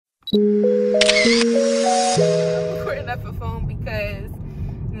I'm recording off a phone because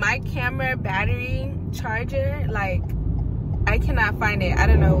my camera battery charger, like, I cannot find it. I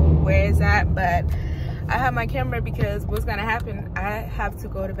don't know where it's at, but I have my camera because what's gonna happen, I have to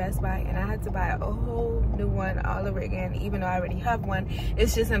go to Best Buy and I have to buy a whole new one all over again, even though I already have one.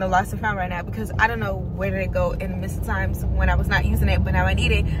 It's just in a lost and found right now because I don't know where did it go in the midst of times when I was not using it, but now I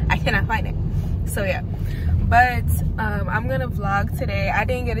need it. I cannot find it. So yeah, but I'm gonna vlog today. I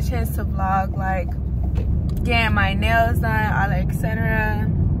didn't get a chance to vlog like getting my nails done, all etc,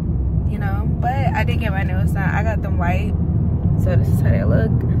 you know, but I did get my nails done. I got them white, so this is how they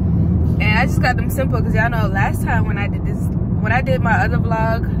look. And I just got them simple because y'all know last time when I did my other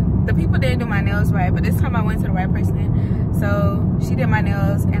vlog, the people didn't do my nails right, but this time I went to the right person. So she did my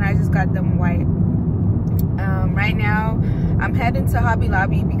nails and I just got them white. Right now I'm heading to Hobby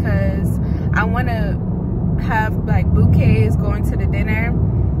Lobby because I want to have like bouquets going to the dinner,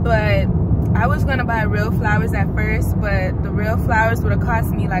 but I was gonna buy real flowers at first, but the real flowers would have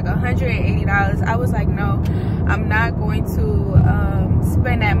cost me like $180. I was like, no, I'm not going to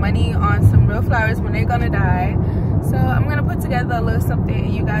spend that money on some real flowers when they're gonna die. So I'm gonna put together a little something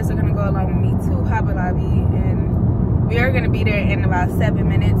and you guys are gonna go along with me to Hobby Lobby, and we are gonna be there in about 7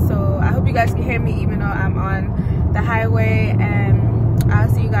 minutes. So I hope you guys can hear me even though I'm on the highway, and I'll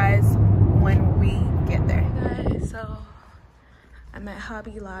see you guys when we get there. Guys, so I'm at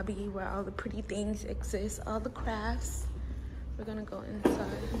Hobby Lobby where all the pretty things exist, all the crafts. We're gonna go inside.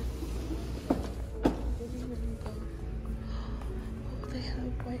 Oh, they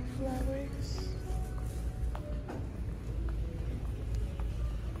have white flowers.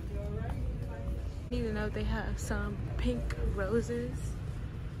 I need to know if they have some pink roses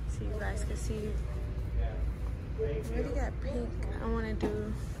so you guys can see. I already got pink. I wanna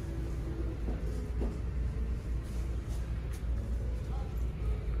do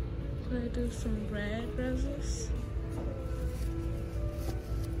some red roses,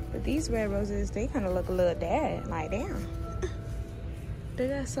 but these red roses, they kind of look a little dead. Like, damn. They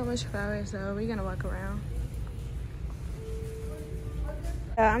got so much flowers, so we're gonna walk around.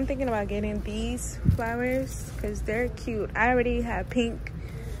 I'm thinking about getting these flowers because they're cute. I already have pink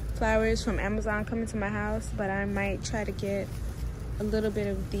flowers from Amazon coming to my house, but I might try to get a little bit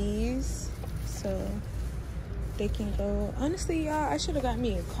of these so they can go. Honestly, y'all, I should have got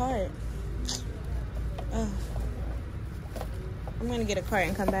me a cart. I'm gonna get a cart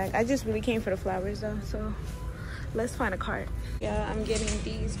and come back. I just really came for the flowers though, so let's find a cart. Yeah, I'm getting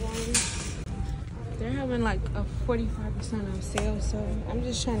these ones. They're having like a 45% off sale, so I'm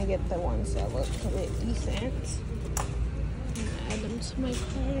just trying to get the ones that look a bit decent. I'm gonna add them to my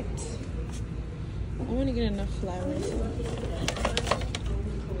cart. I want to get enough flowers.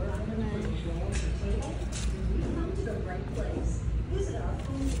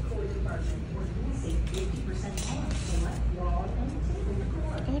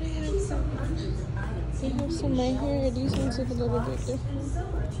 Oh, they have some right here. These ones look a little bit different.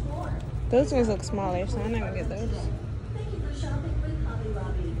 Those ones look smaller, so I'm not gonna get those.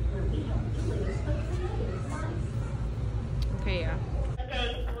 Okay, yeah.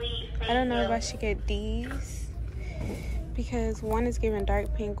 I don't know if I should get these because one is giving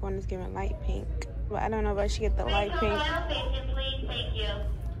dark pink, one is giving light pink. But I don't know if I should get the light pink.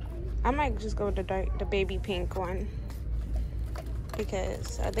 I might just go with the baby pink one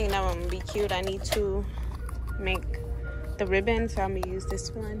because I think that one would be cute. I need to make the ribbon, so I'm gonna use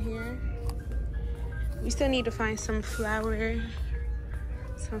this one here. We still need to find some flower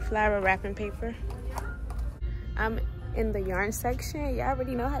wrapping paper. I'm in the yarn section. Y'all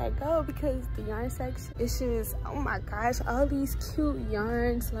already know how that go because the yarn section is just, oh my gosh, all these cute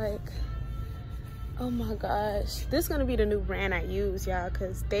yarns. Like, oh my gosh, this is gonna be the new brand I use, y'all,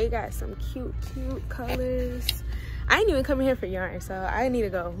 because they got some cute colors. I ain't even coming here for yarn, so I need to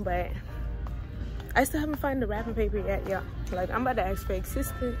go, but I still haven't found the wrapping paper yet, y'all. Like, I'm about to ask for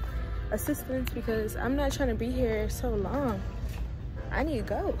assistance because I'm not trying to be here so long. I need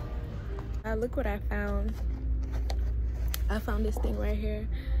to go. Look what I found. I found this thing right here.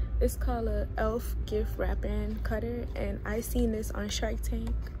 It's called a elf gift wrapping cutter, and I seen this on Shark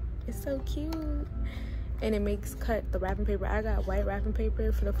Tank. It's so cute, and it makes cut the wrapping paper. I got white wrapping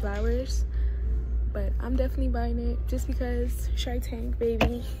paper for the flowers, but I'm definitely buying it just because Shark Tank,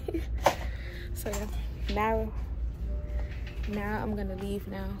 baby. So yeah, now I'm gonna leave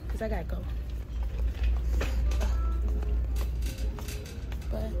now because I gotta go.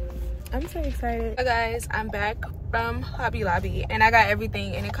 But I'm so excited. Hi guys, I'm back from Hobby Lobby and I got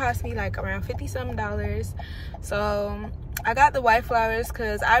everything, and it cost me like around $50-something. So I got the white flowers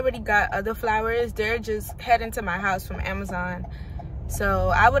because I already got other flowers. They're just heading to my house from Amazon So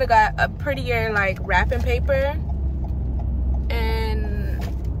I would have got a prettier like wrapping paper, and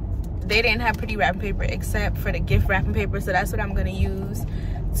they didn't have pretty wrapping paper except for the gift wrapping paper. So that's what I'm gonna use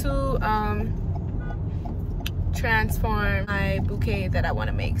to transform my bouquet that I want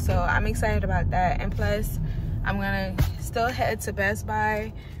to make. So I'm excited about that. And plus I'm gonna still head to Best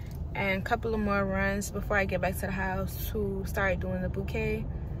Buy and a couple of more runs before I get back to the house to start doing the bouquet.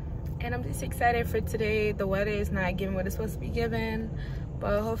 And I'm just excited for today. The weather is not giving what it's supposed to be giving,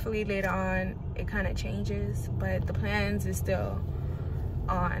 but hopefully later on it kind of changes. But the plans is still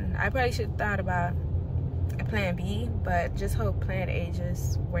on. I probably should have thought about a plan B, but just hope plan A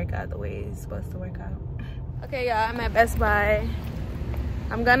just work out the way it's supposed to work out. Okay, y'all, I'm at Best Buy.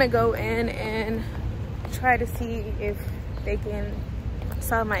 I'm gonna go in and try to see if they can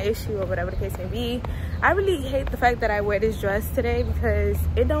solve my issue or whatever the case may be. I really hate the fact that I wear this dress today because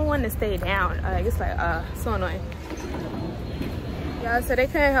it don't want to stay down. It's like so annoying. Y'all, so they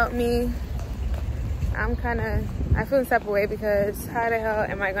couldn't help me. I feel a type of way because how the hell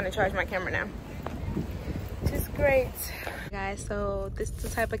am I gonna charge my camera now? Which is great. Guys, so this is the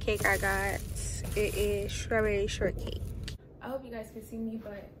type of cake I got. It is strawberry shortcake. I hope you guys can see me,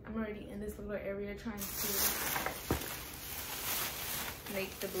 but I'm already in this little area trying to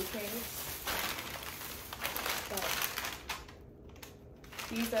make the bouquet. So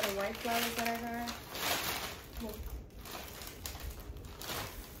these are the white flowers that I got. Well,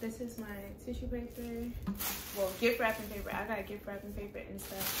 this is my tissue paper. Well, gift wrapping paper. I got gift wrapping paper and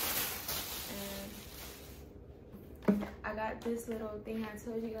stuff. And I got this little thing I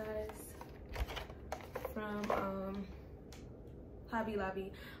told you guys from Hobby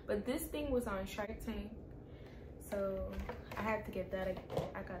Lobby. But this thing was on Shark Tank. So I had to get that.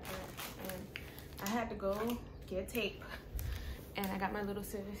 I got that. And I had to go get tape. And I got my little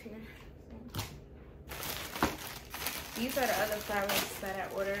scissors here. So these are the other flowers that I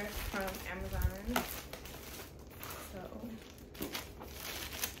ordered from Amazon. So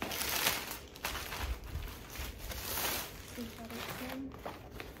see how they come.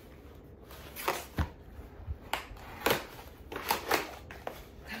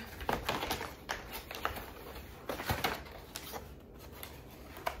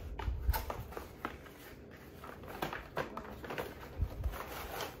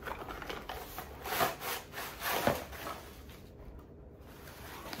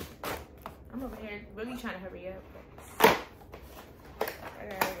 I'm over here really trying to hurry up. I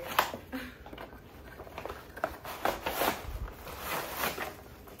gotta hurry up.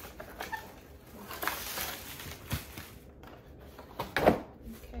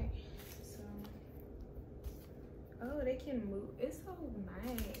 Okay, so oh, they can move. It's so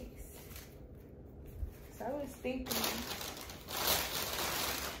nice. So I was thinking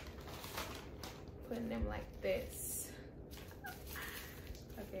putting them like this.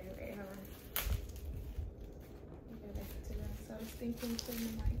 Okay, wait, hold on. So I was thinking putting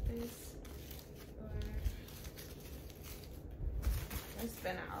them like this, or let's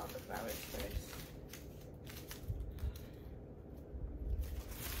spin out all the flowers first.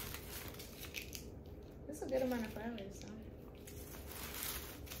 That's a good amount of flowers, so.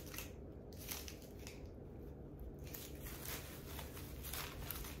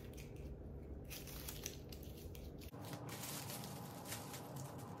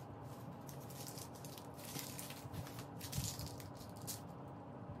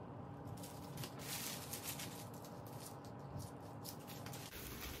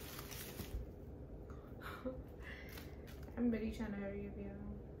 I'm really trying to hurry up, y'all.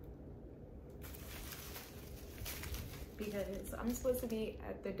 Because I'm supposed to be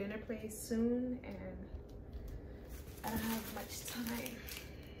at the dinner place soon and I don't have much time.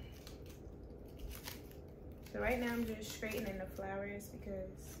 So right now I'm just straightening the flowers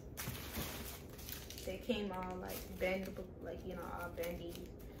because they came all like bendable, like, you know, all bendy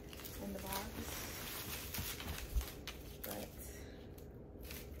in the box. But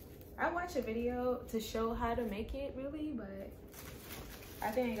I watched a video to show how to make it really, but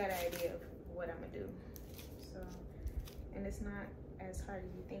I think I got an idea of what I'm gonna do. So, and it's not as hard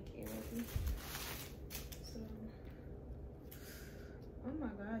as you think it will be. So, oh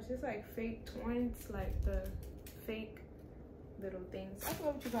my gosh, it's like fake twins, like the fake little things. I don't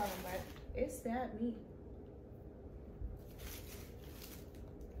know what you call them, but it's that meat.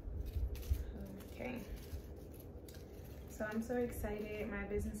 Okay. So I'm so excited. My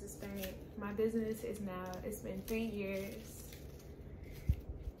business is now, it's been 3 years.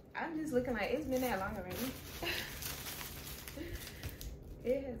 I'm just looking like it's been that long already.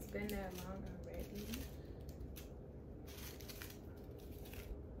 It has been that long already.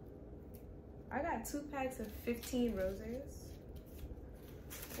 I got 2 packs of 15 roses.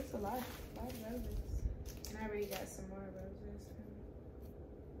 It's a lot of roses. And I already got some more roses.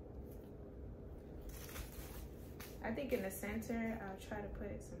 I think in the center, I'll try to put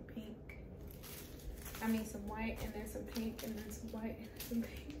some pink. I mean some white and then some pink and then some white and some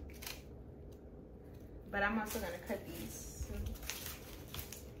pink. But I'm also gonna cut these. So I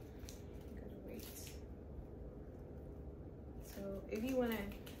gotta wait. So if you wanna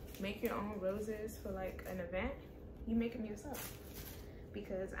make your own roses for like an event, you make them yourself.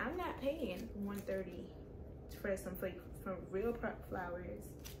 Because I'm not paying $130 for some from real flowers.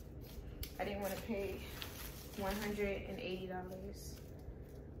 I didn't want to pay $180.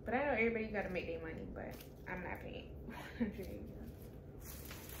 But I know everybody gotta make their money, but I'm not paying $180.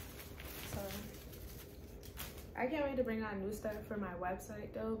 So I can't wait to bring out new stuff for my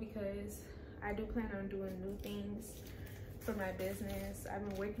website though, because I do plan on doing new things for my business. I've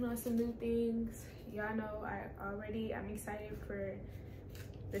been working on some new things. Y'all know I'm excited for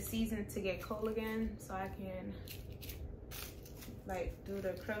the season to get cold again, so I can like do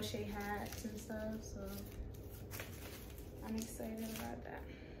the crochet hats and stuff. So I'm excited about that.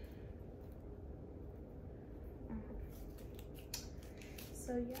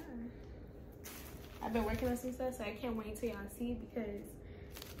 So yeah, I've been working on some stuff, so I can't wait till y'all see, because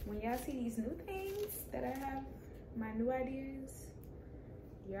when y'all see these new things that I have, my new ideas,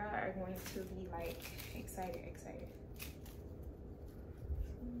 y'all are going to be like excited.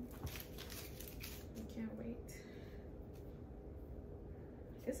 I can't wait.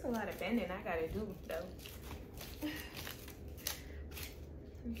 It's a lot of bending I gotta do though.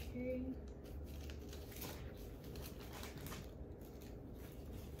 Okay.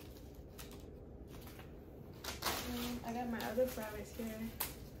 I got my other flowers here.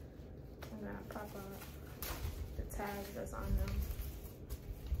 I'm gonna pop out the tags that's on them.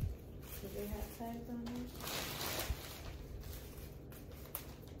 Do they have tags on them?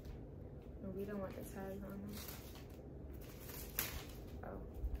 No, we don't want the tags on them. Oh,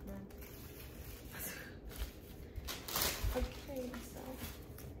 come on. Okay, so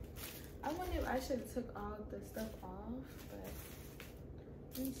I wonder if I should have took all the stuff off, but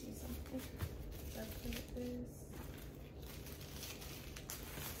let me see something. Stuff like this.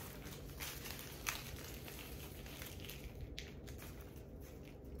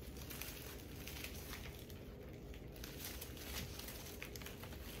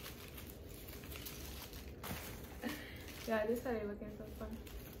 Yeah, this how they looking so far.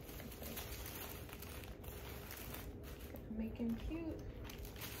 Gotta make him cute.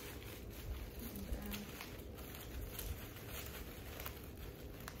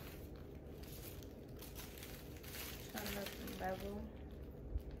 Try to let them level.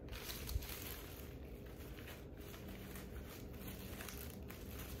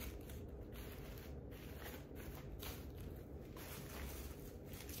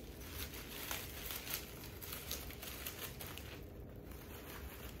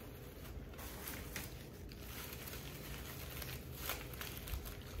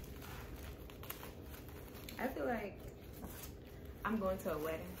 I feel like I'm going to a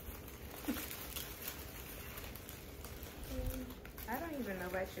wedding. I don't even know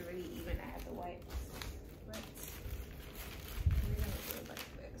if I should really even add the whites, but we're gonna do it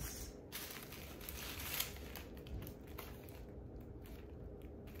like this.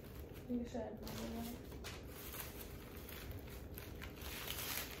 You should add another white.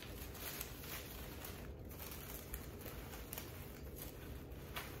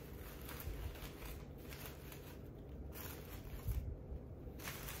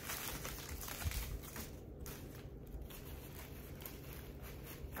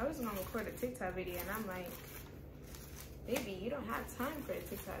 I was gonna record a TikTok video and I'm like, baby, you don't have time for a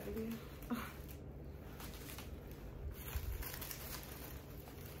TikTok video.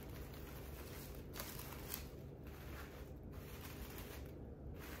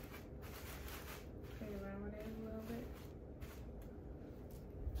 Play around with it a little bit.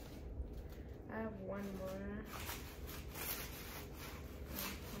 I have one more.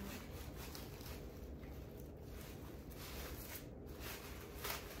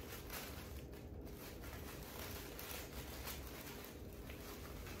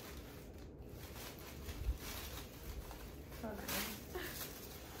 Hold on.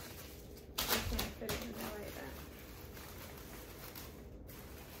 I can't fit it in there like that.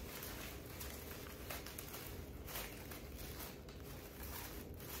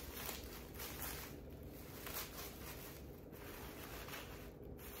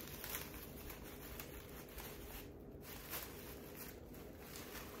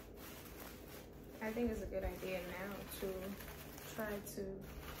 I think it's a good idea now to try to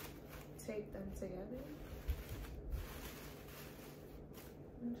take them together.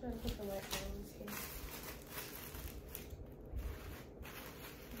 I'm trying to put the white rose here.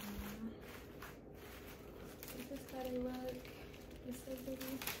 This is how they look. It's so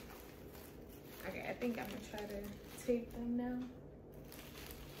pretty. Okay, I think I'm gonna try to tape them now.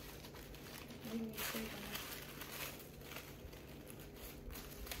 Maybe tape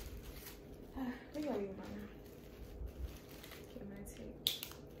them. We gotta leave mine now. Get my tape.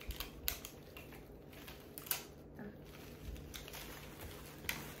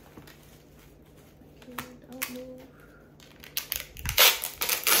 Okay, don't move.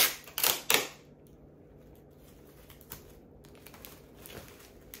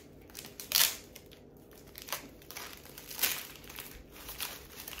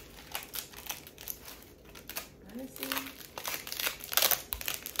 Honestly.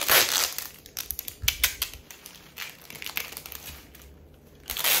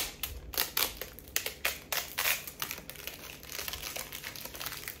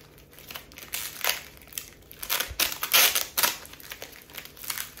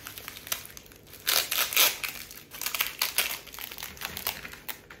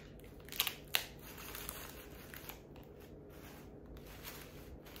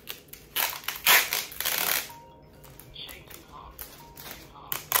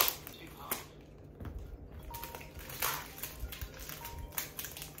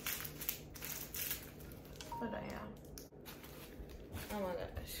 But oh my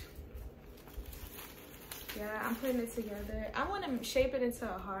gosh. Yeah, I'm putting it together. I want to shape it into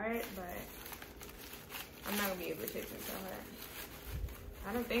a heart, but I'm not gonna be able to shape it into a heart.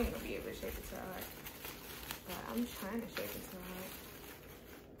 I don't think I'm gonna be able to shape it to a heart, but I'm trying to shape it to a heart.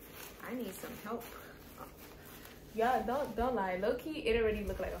 I need some help. Y'all, don't lie. Low key, it already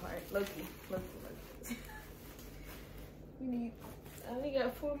looked like a heart. Low key. We need. I only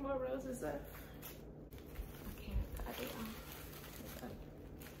got 4 more roses left.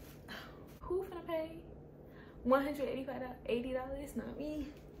 Who finna pay $180? Not me.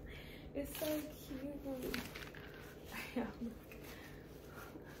 It's so cute.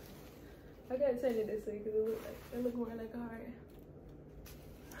 I gotta turn it this way because it look more like a heart.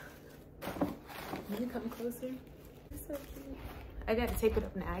 Let me come closer. It's so cute. I gotta tape it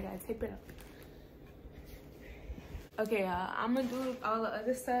up now. I gotta tape it up. Okay, y'all. I'm gonna do all the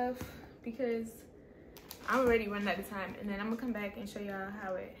other stuff because I'm already running out of time, and then I'm gonna come back and show y'all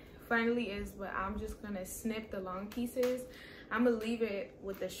how it finally is. But I'm just gonna snip the long pieces. I'm gonna leave it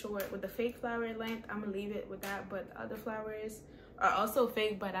with the short, with the fake flower length. I'm gonna leave it with that, but the other flowers are also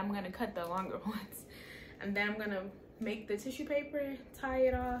fake, but I'm gonna cut the longer ones. And then I'm gonna make the tissue paper, tie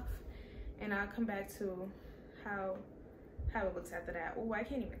it off, and I'll come back to how it looks after that. Oh, I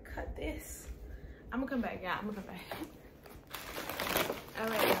can't even cut this. I'm gonna come back, yeah, I'm gonna come back. All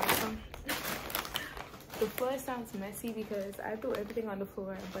right, y'all. The floor sounds messy because I threw everything on the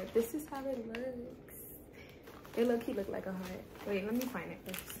floor, but this is how it looks. It look like a heart. Wait, let me find it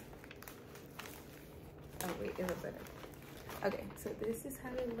first. Oh wait, it looks better. Okay, so this is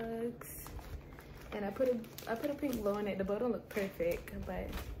how it looks. And I put a pink glow on it. The bow don't look perfect, but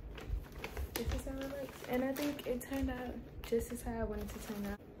this is how it looks. And I think it turned out just as how I wanted to turn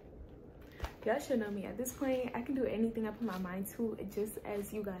out. Y'all should know me at this point. I can do anything I put my mind to, just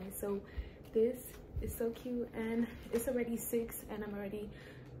as you guys. So this is so cute, and it's already 6, and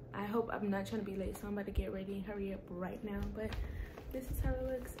I hope I'm not trying to be late, so I'm about to get ready, hurry up right now. But this is how it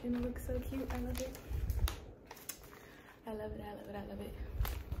looks, and it looks so cute. I love it. I love it. I love it. I love it.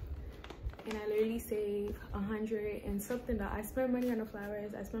 And I literally save $100 and something. I spend money on the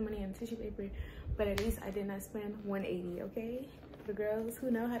flowers, I spend money on tissue paper, but at least I did not spend $180. Okay, the girls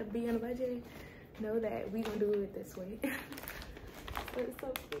who know how to be on a budget know that we gonna do it this way. But it's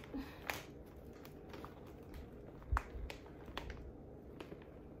so cute.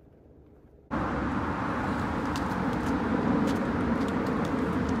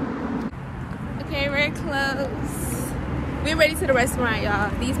 Okay, we're close. We're ready to the restaurant, y'all.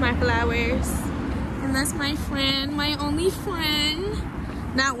 These my flowers, and that's my friend, my only friend.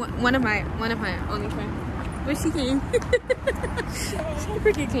 Not one of my only friends, but she came. She's a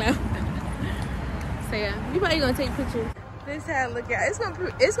freaking clown. So yeah, we probably gonna take pictures. This is how it look out.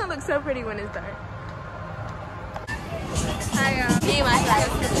 It's gonna look so pretty when it's dark. Hi y'all. Me and my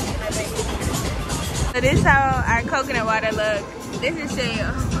flowers. So this is how our coconut water look. This is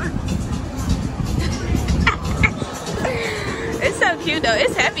shale. It's so cute though.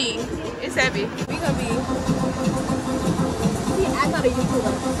 It's heavy. It's heavy. We gonna be. See, I'm not a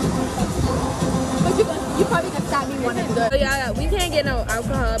YouTuber, but you probably gonna stop me wanting to do it. So y'all, we can't get no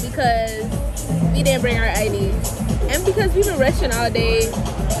alcohol because we didn't bring our IDs, and because we've been rushing all day.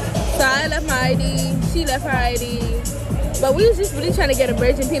 So I left my ID. She left her ID. But we was just really trying to get a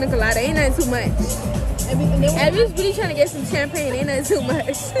virgin pina colada. Ain't nothing too much. And we was really trying to get some champagne. Ain't nothing too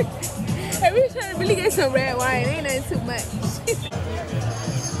much. And we was trying to really get some red wine. Ain't nothing too much.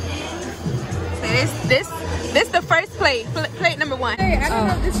 This the first plate. Plate number 1. Hey, I don't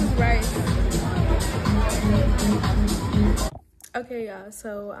know if this is right. Okay, y'all.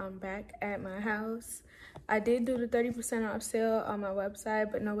 So I'm back at my house. I did do the 30% off sale on my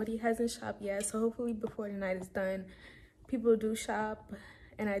website, but nobody hasn't shopped yet. So hopefully before the night is done, people do shop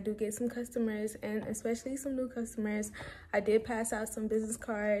and I do get some customers, and especially some new customers. I did pass out some business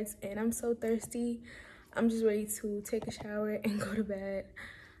cards and I'm so thirsty. I'm just ready to take a shower and go to bed.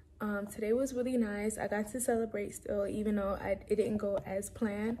 Today was really nice. I got to celebrate still, even though it didn't go as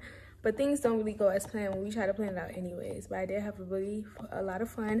planned. But things don't really go as planned when we try to plan it out anyways. But I did have a lot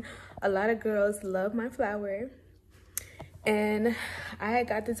of fun. A lot of girls love my flower. And I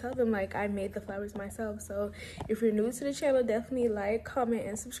got to tell them, like, I made the flowers myself. So if you're new to the channel, definitely like, comment,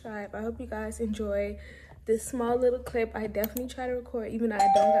 and subscribe. I hope you guys enjoy this small little clip. I definitely try to record, even though I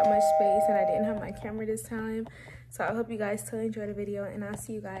don't got much space and I didn't have my camera this time. So I hope you guys still enjoy the video, and I'll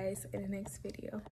see you guys in the next video.